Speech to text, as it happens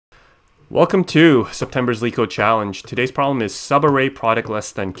Welcome to September's Leetcode challenge. Today's problem is subarray product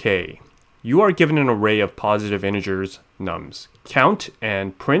less than k. You are given an array of positive integers, nums. Count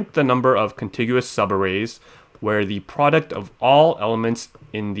and print the number of contiguous subarrays where the product of all elements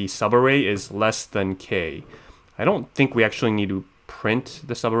in the subarray is less than k. I don't think we actually need to print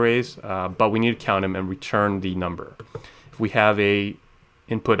the subarrays, but we need to count them and return the number. If we have a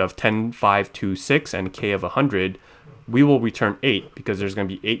input of 10, 5, 2, 6 and k of 100, we will return 8 because there's going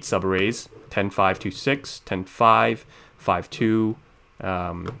to be 8 subarrays: 10, 5, 2, 6, 10, 5, 5, 2,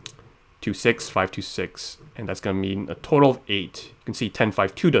 2, 6, 5, 2, 6. And that's going to mean a total of 8. You can see 10,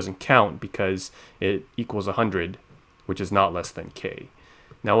 5, 2 doesn't count because it equals 100, which is not less than k.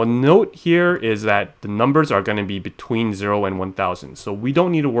 Now a note here is that the numbers are going to be between 0 and 1000. So we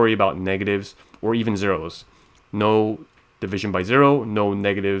don't need to worry about negatives or even zeros. No division by 0, no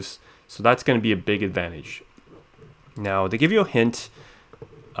negatives. So that's going to be a big advantage. Now, they give you a hint.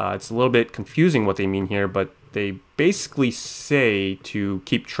 It's a little bit confusing what they mean here, but they basically say to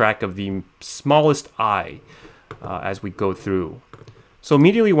keep track of the smallest I as we go through. So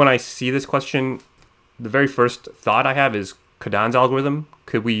immediately when I see this question, the very first thought I have is Caden's algorithm.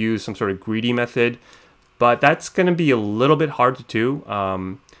 Could we use some sort of greedy method? But that's going to be a little bit hard to do.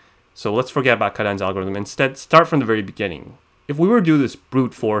 So let's forget about Caden's algorithm. Instead, start from the very beginning. If we were to do this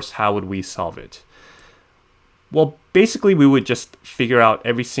brute force, how would we solve it? Well, basically, we would just figure out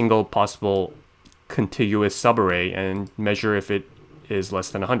every single possible contiguous subarray and measure if it is less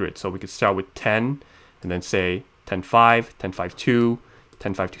than 100. So we could start with 10 and then say 10, 5, 10, 5, 2,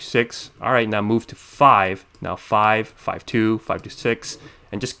 10, 5, 2, 6. All right, now move to 5. Now 5, 5, 2, 5, 2, 6.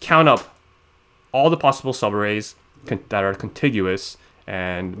 And just count up all the possible subarrays that are contiguous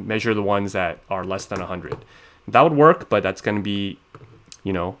and measure the ones that are less than 100. That would work, but that's going to be,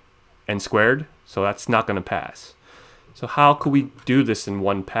 n squared. So that's not going to pass. So how could we do this in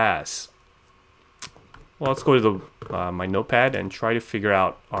one pass? Well, let's go to my notepad and try to figure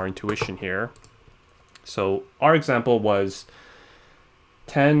out our intuition here. So our example was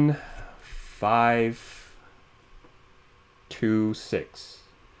 10, 5, 2, 6.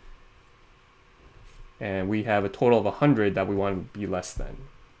 And we have a total of 100 that we want to be less than.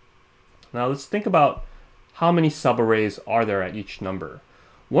 Now let's think about how many subarrays are there at each number.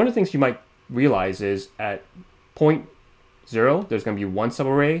 One of the things you might realize is at point 0, there's going to be one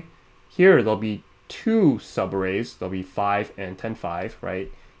subarray. Here, there'll be two subarrays. There'll be 5 and 10, 5,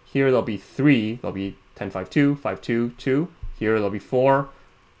 right? Here, there'll be 3. There'll be 10, 5, 2, 5, 2, 2. Here, there'll be 4,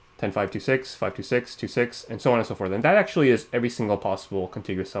 10, 5, 2, 6, 5, 2, 6, 2, 6, and so on and so forth. And that actually is every single possible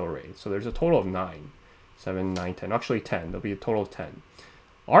contiguous subarray. So there's a total of 9, 7, 9, 10. Actually 10. There'll be a total of 10.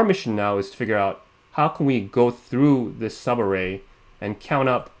 Our mission now is to figure out how can we go through this subarray and count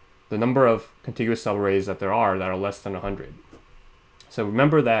up the number of contiguous subarrays that are less than 100. So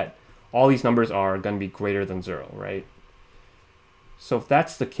remember that all these numbers are going to be greater than 0, right? So if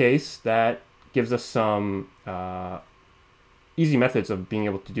that's the case, that gives us some easy methods of being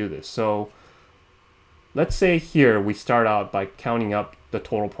able to do this. So let's say here we start out by counting up the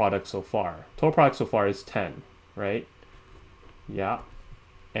total product so far. Total product so far is 10, right? Yeah.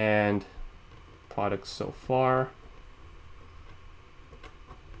 And product so far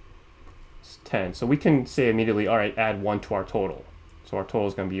 10. So we can say immediately, all right, add 1 to our total. So our total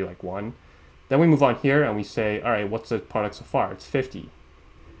is going to be like 1. Then we move on here and we say, all right, what's the product so far? It's 50.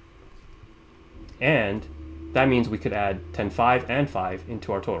 And that means we could add 10, 5, and 5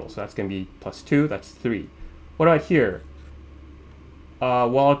 into our total. So that's going to be plus 2, that's 3. What about here?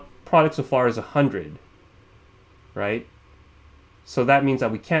 Well, product so far is 100, right? So that means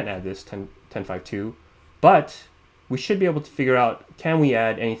that we can't add this 10, 5, 2. But we should be able to figure out, can we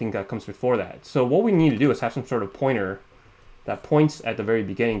add anything that comes before that? So what we need to do is have some sort of pointer that points at the very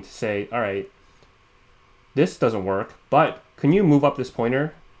beginning to say, all right, this doesn't work, but can you move up this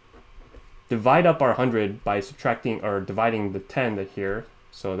pointer? Divide up our 100 by subtracting or dividing the 10 that here.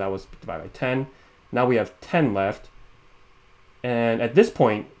 So that was divided by 10. Now we have 10 left. And at this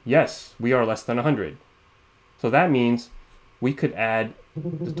point, yes, we are less than 100. So that means we could add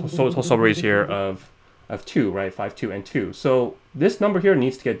the total subarrays here of 2, right? 5, 2, and 2. So this number here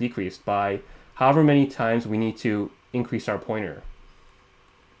needs to get decreased by however many times we need to increase our pointer.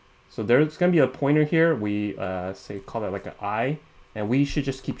 So there's going to be a pointer here. We call that like an I, and we should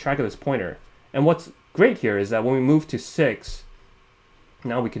just keep track of this pointer. And what's great here is that when we move to 6,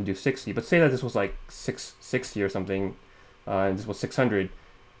 now we can do 60. But say that this was like 660 or something, and this was 600.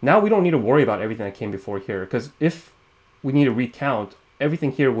 Now we don't need to worry about everything that came before here, because if we need to recount,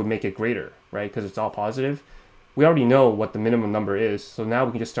 everything here would make it greater, right? Because it's all positive. We already know what the minimum number is. So now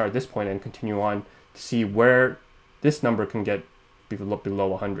we can just start at this point and continue on to see where this number can get below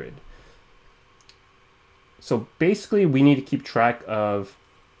 100. So basically we need to keep track of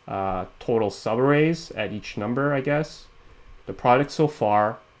total subarrays at each number, I guess. The product so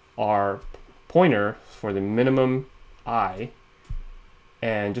far, our pointer for the minimum I,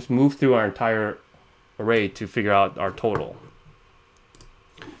 and just move through our entire array to figure out our total.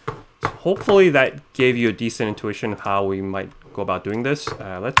 So hopefully that gave you a decent intuition of how we might go about doing this.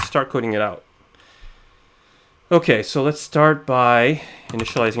 Let's start coding it out. Okay, so let's start by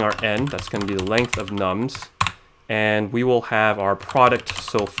initializing our n. That's going to be the length of nums. And we will have our product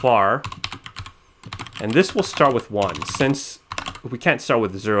so far. And this will start with 1. Since we can't start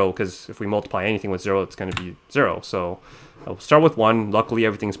with 0, because if we multiply anything with 0, it's going to be 0. So we'll start with 1. Luckily,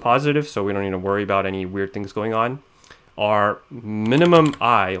 everything's positive, so we don't need to worry about any weird things going on. Our minimum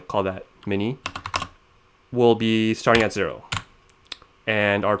I, I'll call that mini, will be starting at 0.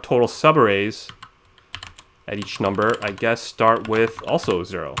 And our total subarrays at each number, I guess, start with also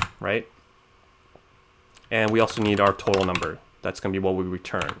 0, right? And we also need our total number. That's going to be what we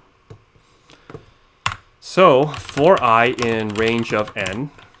return. So for I in range of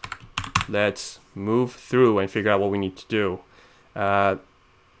n, let's move through and figure out what we need to do. The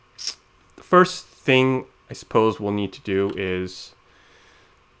first thing I suppose we'll need to do is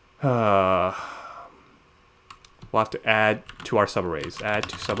we'll have to add to our subarrays. Add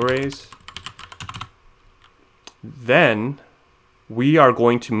to subarrays. Then we are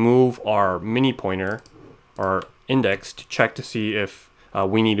going to move our mini pointer, our index, to check to see if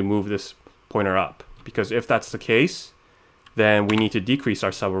we need to move this pointer up. Because if that's the case, then we need to decrease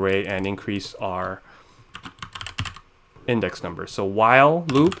our subarray and increase our index number. So while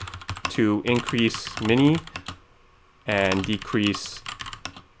loop to increase mini and decrease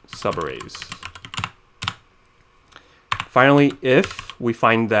subarrays. Finally, if we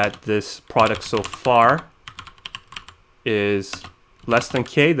find that this product so far is less than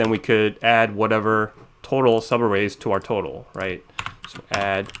k, then we could add whatever total subarrays to our total, right? So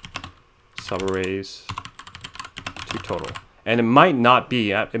add subarrays to total. And it might not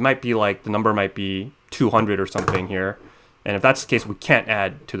be, it might be like the number might be 200 or something here. And if that's the case, we can't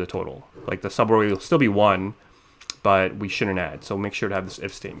add to the total. Like the subarray will still be 1, but we shouldn't add. So make sure to have this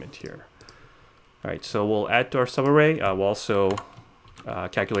if statement here. All right, so we'll add to our subarray. We'll also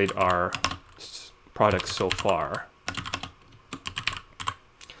calculate our product so far.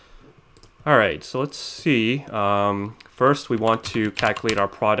 All right, so let's see. First, we want to calculate our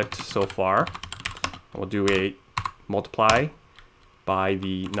product so far. We'll do a multiply by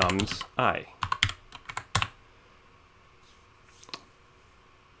the nums I.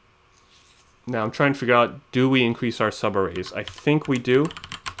 Now I'm trying to figure out, do we increase our subarrays? I think we do.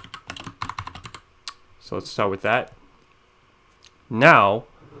 So let's start with that. Now,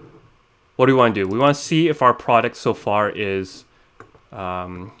 what do we want to do? We want to see if our product so far is,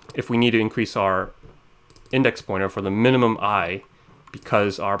 if we need to increase our index pointer for the minimum I,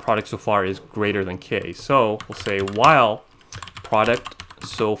 because our product so far is greater than k. So we'll say while product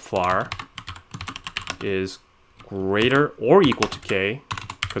so far is greater or equal to k,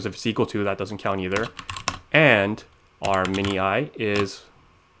 because if it's equal to, that doesn't count either, and our mini I is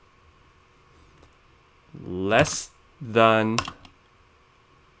less than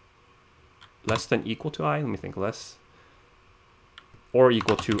equal to I. Let me think. Less or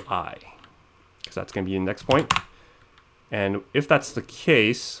equal to I, because that's going to be the next point. And if that's the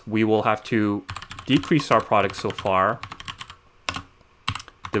case, we will have to decrease our product so far,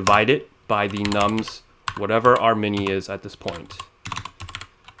 divide it by the nums, whatever our mini is at this point.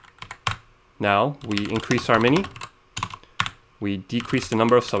 Now we increase our mini, we decrease the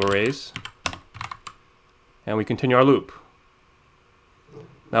number of subarrays, and we continue our loop.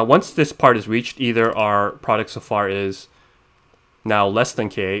 Now once this part is reached, either our product so far is now less than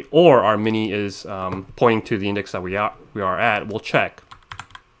k, or our mini is pointing to the index that we are at, we'll check.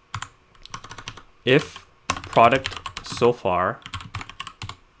 If product so far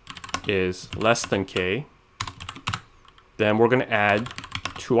is less than k, then we're going to add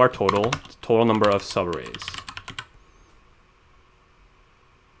to our total number of subarrays.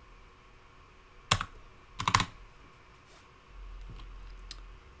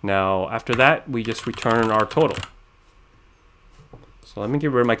 Now after that, we just return our total. So let me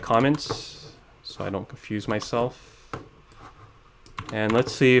get rid of my comments so I don't confuse myself. And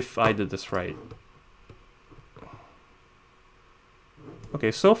let's see if I did this right.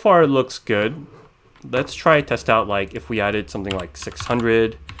 Okay, so far it looks good. Let's try to test out, like, if we added something like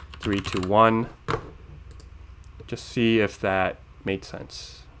 600, 321. Just see if that made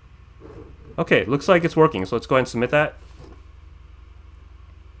sense. Okay, looks like it's working. So let's go ahead and submit that.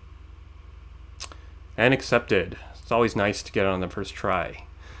 And accepted. It's always nice to get it on the first try.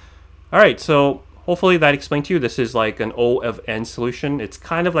 All right, so hopefully that explained to you. This is like an O of N solution. It's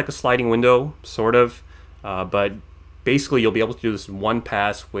kind of like a sliding window, sort of, but basically you'll be able to do this in one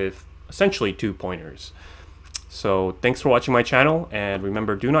pass with essentially 2 pointers. So thanks for watching my channel, and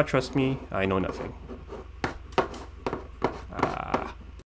remember, do not trust me, I know nothing.